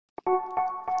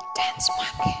Dance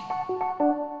monkey.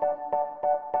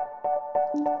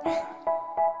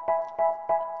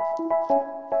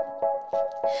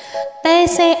 They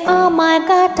say, oh my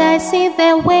God, I see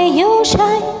the way you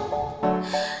shine.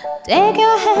 Take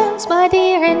your hands, my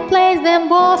dear, and place them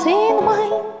both in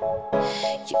mine.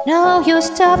 You know you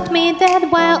stopped me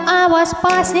dead while I was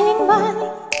passing by.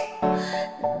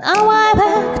 Now I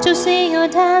beg to see you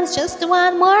dance just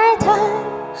one more time.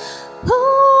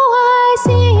 Oh, I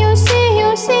see you, see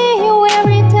you, see you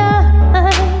every time.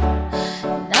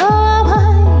 Now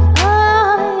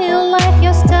I like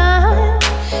your style.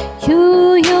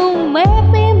 You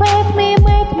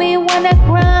make me wanna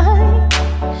cry.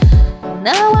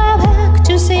 Now I beg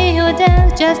to see you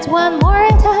dance just one more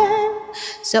time.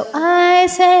 So I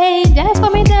say, dance for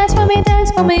me, dance for me,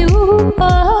 dance for me, ooh,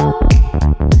 oh.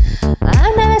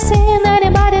 I've never seen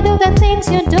anybody do the things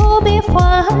you do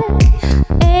before.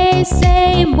 They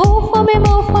say, move for me,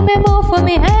 move for me, move for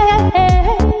me, hey,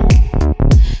 hey.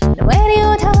 And when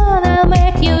you turn, I'll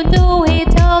make you do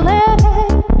it all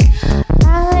again.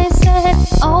 I said,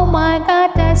 oh my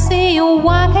God, I see you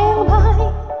walking by.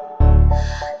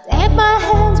 Take my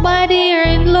hands, my dear,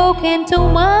 and look into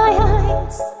my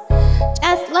eyes.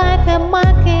 Just like a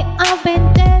monkey, I've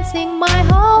been dancing my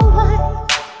whole life.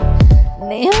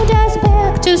 And you just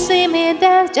beg to see me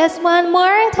dance just one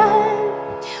more time.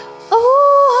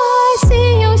 Oh, I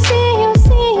see you, see you,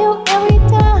 see you every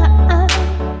time.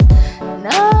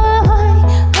 Now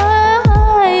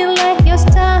I like your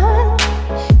style.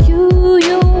 You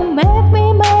make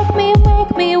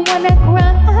me wanna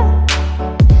cry.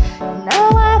 Now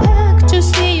I beg to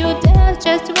see you dance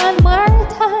just one more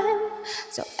time.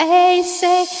 So I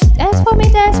say, dance for me,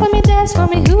 dance for me, dance for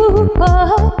me, ooh,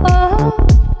 oh, oh.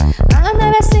 I've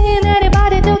never seen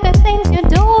anybody do the things you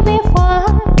do before.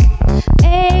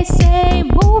 They say,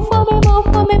 move for me, move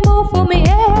for me, move for me,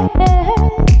 yeah.